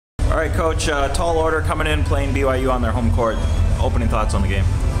All right, Coach, tall order coming in, playing BYU on their home court. Opening thoughts on the game?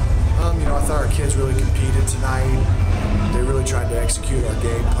 I thought our kids really competed tonight. They really tried to execute our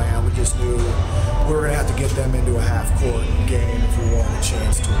game plan. We just knew we were going to have to get them into a half-court game if we wanted a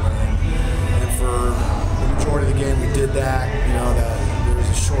chance to win. And for the majority of the game, we did that. There was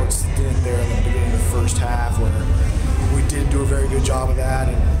a short stint there in the beginning of the first half where we did do a very good job of that.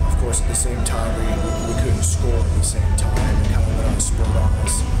 And of course, at the same time, we couldn't score at the same time. It kind of went on a spurt on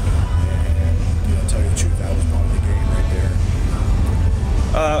us. And to tell you the truth, that was probably the game right there.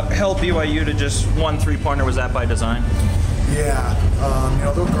 Held BYU to just one three-pointer. Was that by design? Yeah,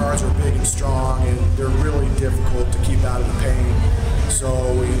 their guards are big and strong, and they're really difficult to keep out of the paint.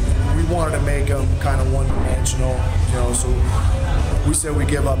 So we wanted to make them kind of one-dimensional. So we said we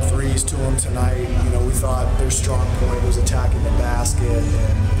give up threes to them tonight. We thought their strong point was attacking the basket,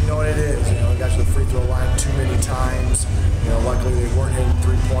 and you know what it is. They got to the free throw line too many times. Luckily they weren't hitting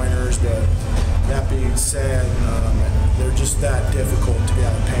three-pointers, but that being said, they're just that difficult to get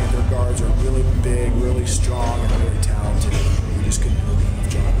out of the paint. Their guards are really big, really strong, and really talented. We just couldn't really do enough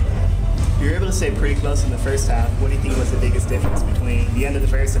job of that. You were able to stay pretty close in the first half. What do you think was the biggest difference between the end of the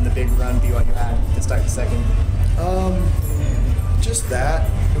first and the big run BYU had to start the second? Just that.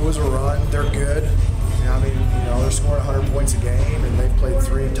 It was a run. They're good. They're scoring 100 points a game, and they've played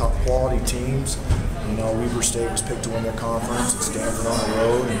three top-quality teams. Weber State was picked to win their conference, and Stanford on the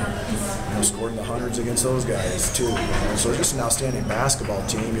road, and scored in the hundreds against those guys too. So it's just an outstanding basketball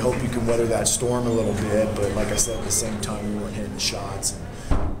team. You hope you can weather that storm a little bit, but like I said, at the same time, we weren't hitting shots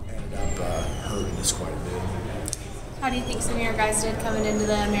and ended up hurting us quite a bit. How do you think some of your guys did coming into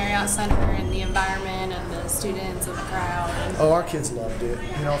the Marriott Center and the environment and the students and the crowd? Oh, our kids loved it.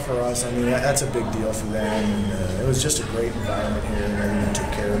 For us, that's a big deal for them. And it was just a great environment here, and everyone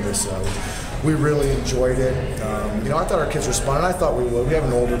took care of us. We really enjoyed it. I thought our kids responded. I thought we would. We have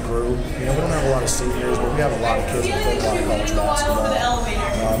an older group. We don't have a lot of seniors, but we have a lot of kids that play a lot of college basketball.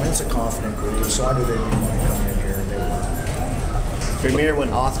 And it's a confident group, so I knew they'd be wanting to come in here, and they were. Vermeer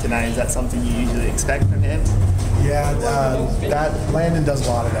went off tonight. Is that something you usually expect from him? Yeah, Landon does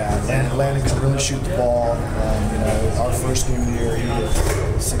a lot of that. Landon can really shoot the ball. Our first game of the year, he hit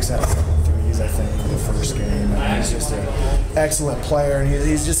 6 out of 7 threes, I think, in the first game. He's just an excellent player, and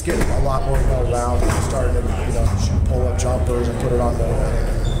he's just getting a lot more around. He's starting to shoot pull-up jumpers and put it on the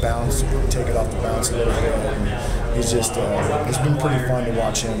bounce, take it off the bounce a little bit. And he's just it's been pretty fun to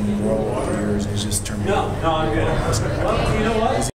watch him grow over the years. He's just turned into a